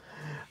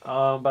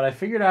I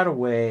figured out a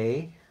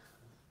way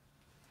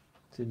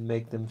to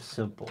make them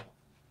simple.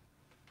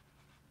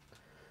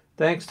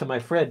 Thanks to my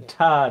friend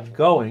Todd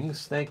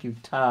Goings. Thank you,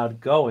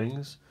 Todd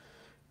Goings,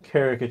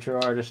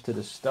 caricature artist to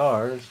the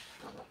stars.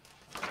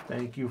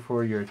 Thank you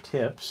for your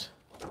tips.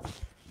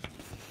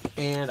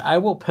 And I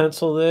will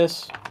pencil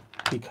this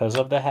because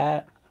of the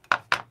hat.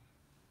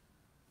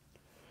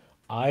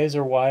 Eyes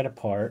are wide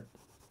apart.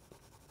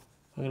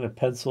 I'm going to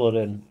pencil it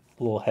in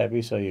a little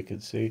heavy so you can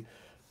see.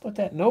 But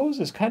that nose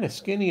is kind of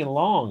skinny and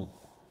long.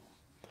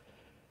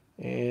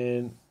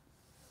 And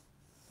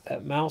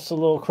that mouth's a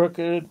little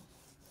crooked.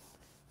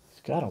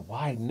 He's got a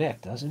wide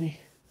neck, doesn't he?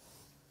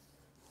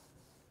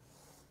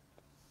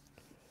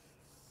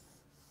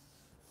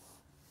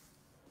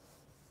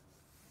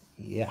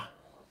 Yeah.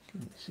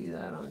 Can you see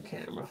that on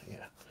camera?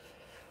 Yeah.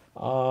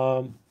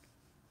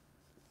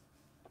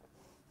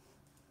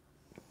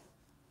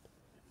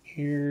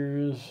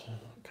 Ears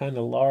kind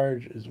of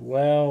large as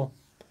well.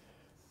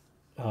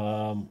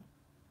 I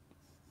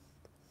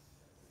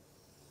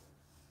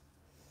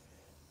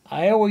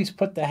always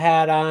put the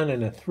hat on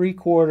in a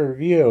 3/4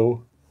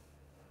 view,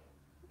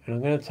 and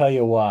I'm going to tell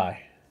you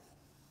why.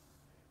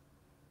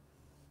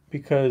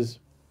 Because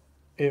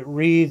it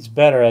reads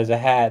better as a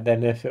hat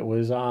than if it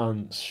was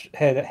on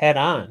head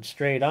on,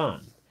 straight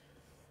on.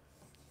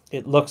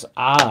 It looks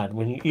odd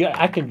when you. Yeah,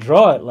 I can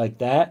draw it like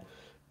that,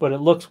 but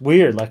it looks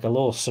weird, like a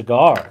little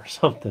cigar or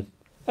something.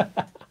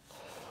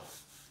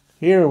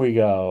 Here we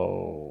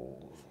go.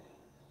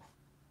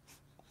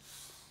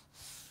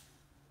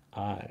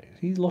 Eyes.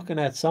 He's looking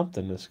at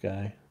something, this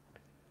guy.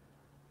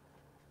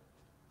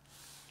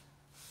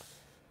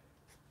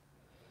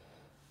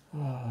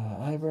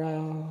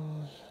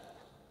 Eyebrows.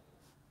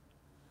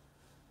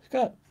 He's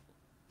got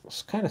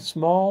kind of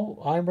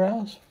small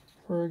eyebrows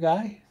for a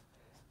guy.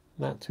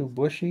 Not too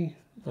bushy,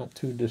 not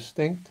too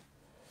distinct.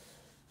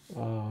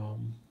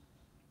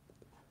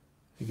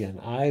 Again,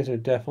 eyes are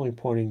definitely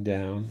pointing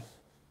down.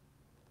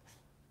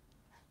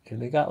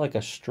 And they got like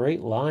a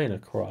straight line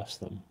across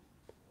them.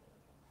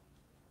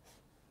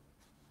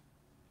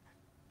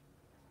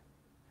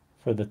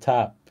 For the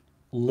top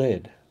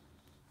lid.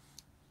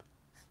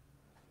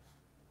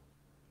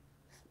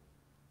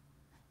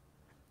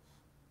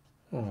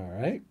 All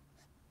right.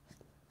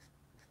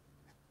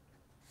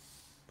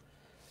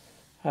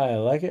 I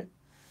like it.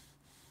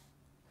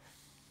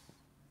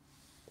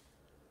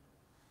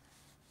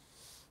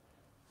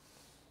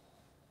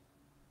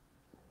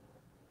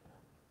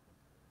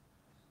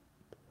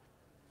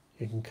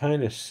 You can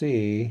kind of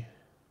see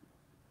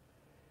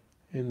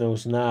in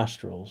those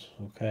nostrils,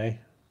 okay?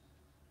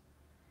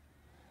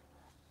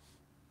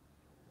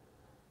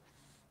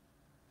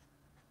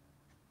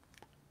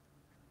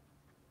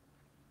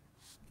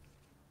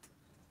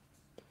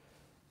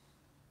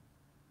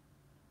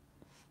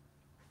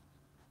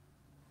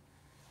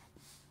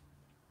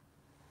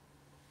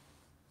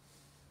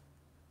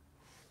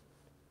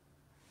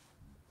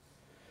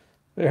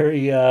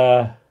 Very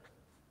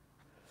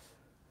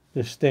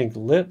distinct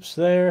lips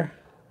there.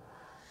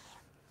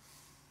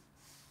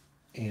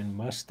 And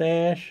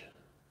mustache.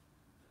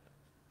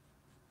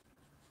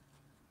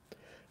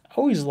 I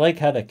always like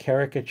how the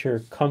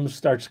caricature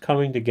starts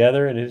coming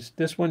together, and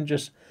this one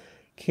just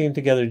came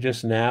together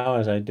just now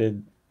as I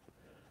did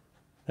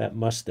that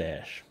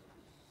mustache.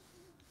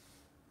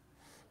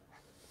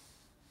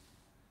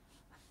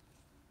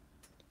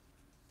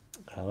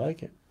 I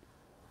like it.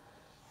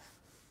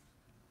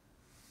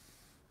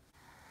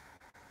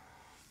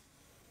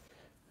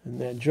 And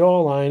that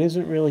jawline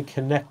isn't really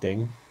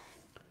connecting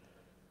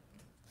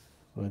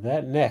with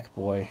that neck,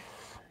 boy.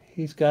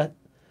 He's got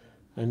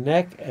a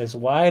neck as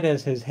wide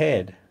as his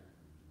head.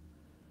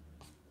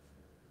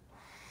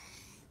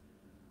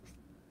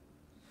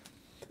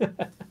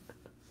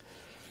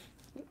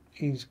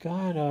 He's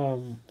got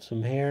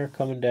some hair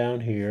coming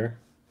down here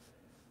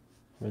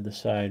for the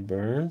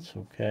sideburns,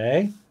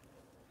 okay.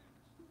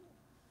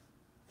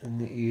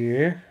 And the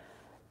ear.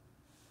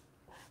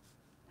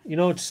 You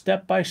know, it's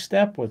step by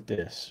step with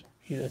this.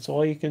 That's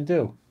all you can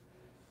do.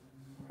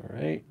 All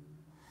right.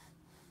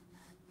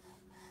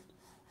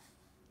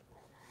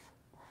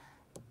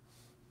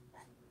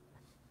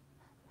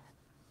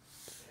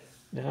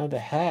 Now the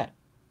hat.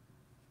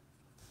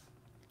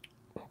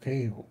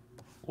 Okay,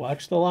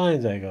 watch the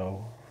lines I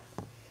go.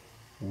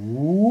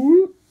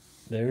 Whoop.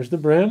 There's the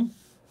brim.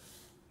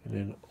 And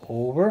then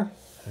over.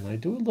 And I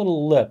do a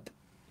little lip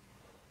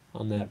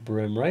on that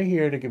brim right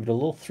here to give it a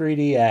little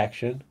 3D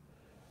action.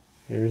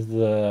 Here's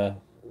the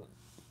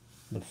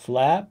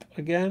flap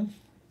again.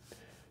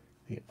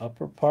 The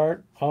upper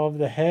part of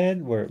the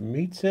head where it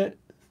meets it.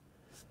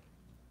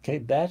 Okay,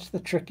 that's the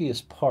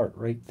trickiest part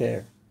right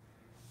there.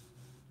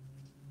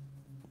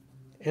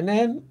 And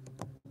then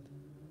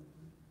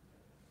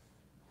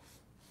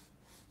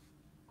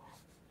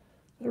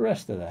the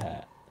rest of the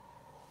hat.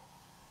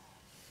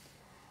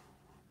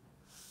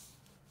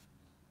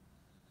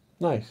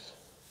 Nice.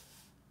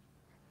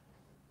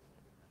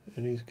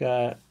 And he's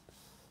got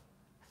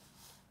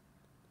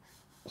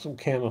some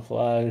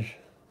camouflage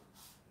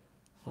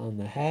on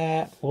the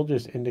hat. We'll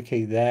just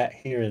indicate that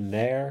here and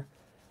there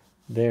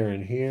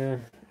and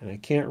here. And I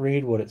can't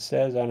read what it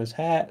says on his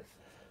hat,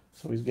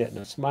 so he's getting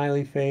a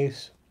smiley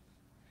face.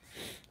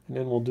 And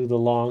then we'll do the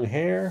long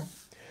hair.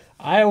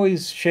 I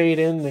always shade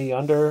in the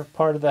under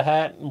part of the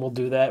hat, and we'll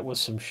do that with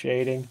some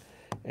shading.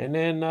 And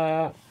then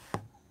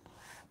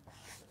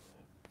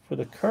for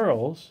the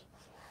curls,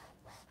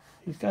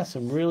 he's got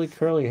some really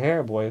curly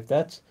hair, boy. If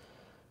that's,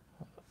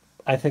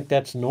 I think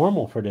that's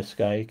normal for this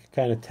guy. You can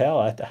kind of tell.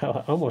 I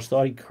almost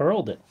thought he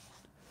curled it.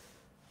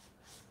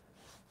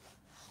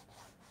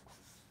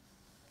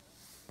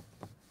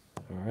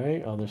 All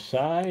right, other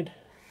side.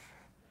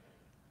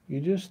 You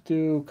just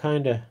do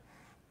kind of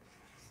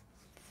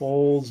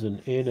folds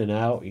and in and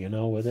out, you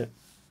know, with it.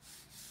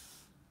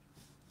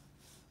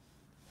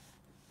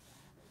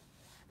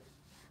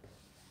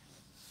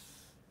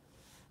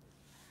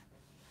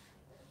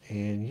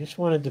 And you just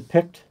want to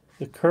depict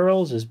the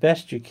curls as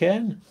best you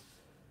can.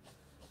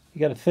 You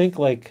got to think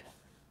like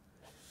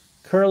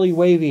curly,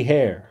 wavy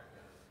hair.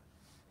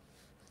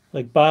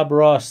 Like Bob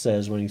Ross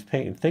says when he's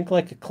painting. Think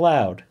like a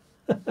cloud.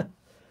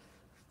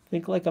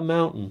 Think like a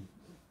mountain.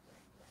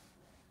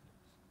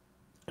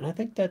 And I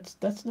think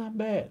that's not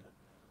bad.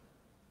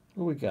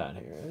 What we got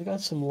here? I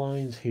got some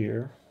lines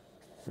here.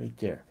 Right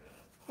there.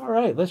 All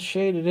right, let's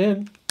shade it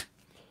in.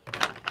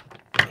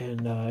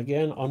 And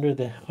again, under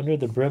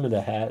the brim of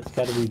the hat, it's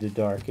got to be the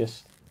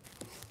darkest,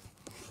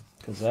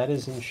 because that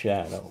is in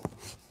shadow.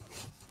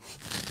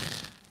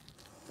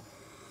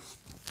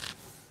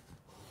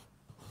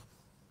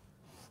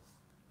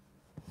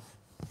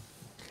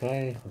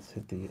 Okay, let's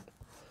hit the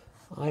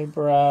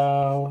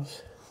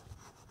eyebrows.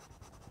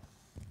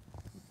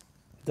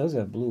 It does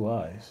have blue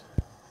eyes.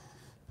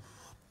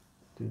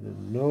 Do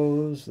the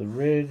nose, the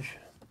ridge,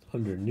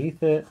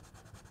 underneath it.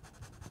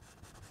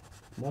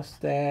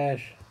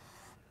 Mustache.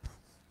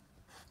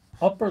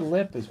 Upper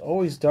lip is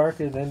always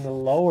darker than the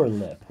lower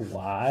lip.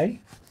 Why?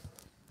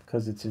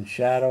 Because it's in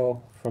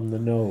shadow from the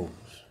nose.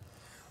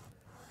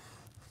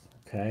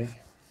 Okay.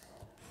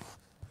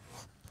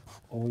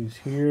 Always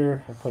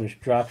here. I put a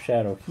drop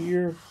shadow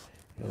here.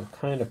 It'll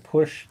kind of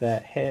push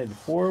that head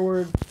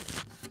forward.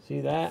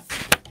 See that?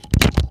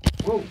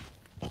 Whoa.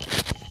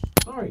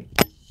 Sorry.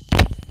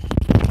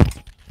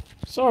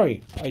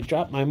 Sorry, I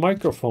dropped my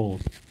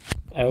microphone.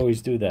 I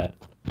always do that.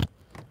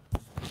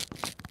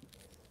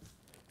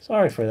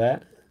 Sorry for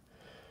that.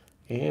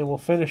 And we'll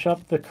finish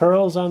up the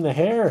curls on the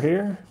hair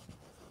here.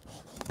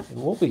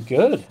 And we'll be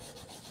good.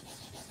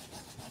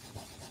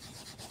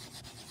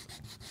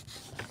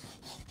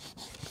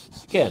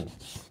 Again,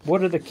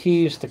 what are the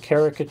keys to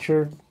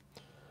caricature?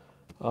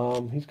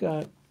 He's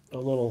got a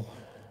little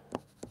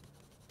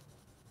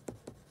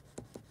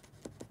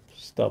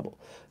stubble.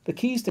 The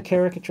keys to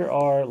caricature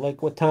are,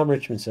 like what Tom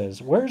Richmond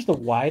says, where's the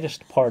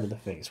widest part of the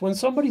face? When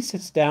somebody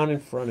sits down in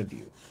front of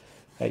you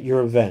at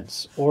your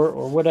events or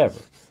whatever,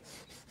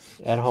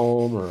 at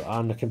home or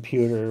on the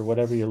computer,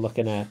 whatever you're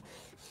looking at,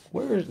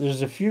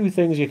 there's a few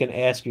things you can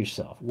ask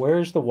yourself.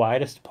 Where's the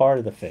widest part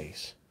of the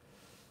face?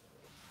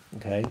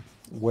 Okay.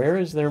 Where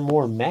is there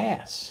more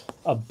mass,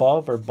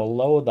 above or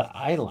below the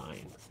eye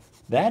line?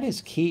 That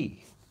is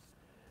key.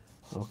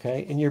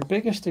 Okay. And your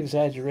biggest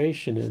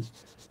exaggeration is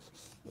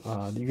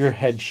your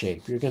head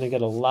shape. You're going to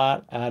get a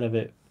lot out of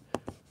it,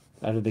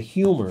 out of the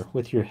humor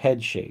with your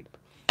head shape.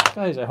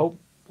 Guys, I hope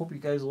you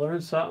guys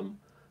learned something.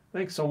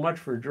 Thanks so much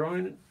for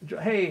joining.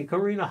 Hey,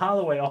 Karina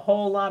Holloway, a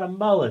whole lot of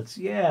mullets.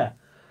 Yeah.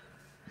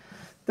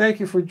 Thank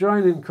you for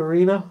joining,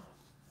 Karina.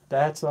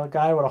 That's a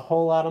guy with a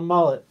whole lot of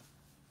mullet.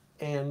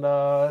 And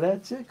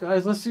that's it,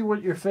 guys. Let's see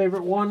what your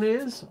favorite one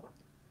is.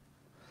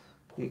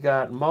 You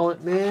got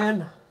Mullet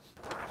Man.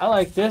 I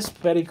like this,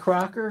 Betty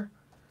Crocker.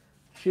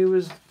 She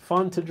was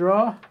fun to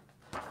draw.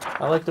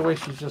 I like the way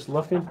she's just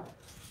looking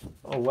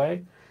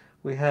away.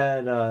 We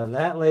had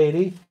that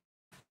lady.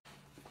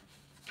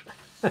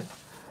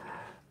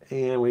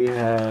 And we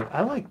had,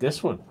 I like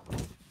this one.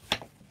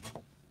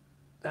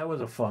 That was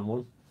a fun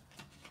one.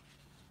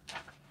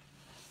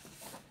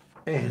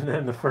 And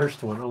then the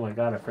first one, oh my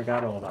God, I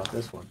forgot all about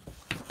this one.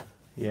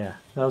 Yeah,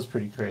 that was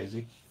pretty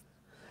crazy.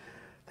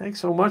 Thanks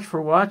so much for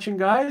watching,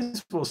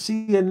 guys. We'll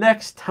see you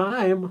next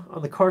time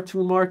on the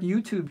Cartoon Mark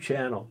YouTube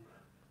channel.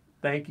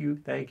 Thank you,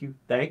 thank you,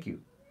 thank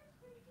you.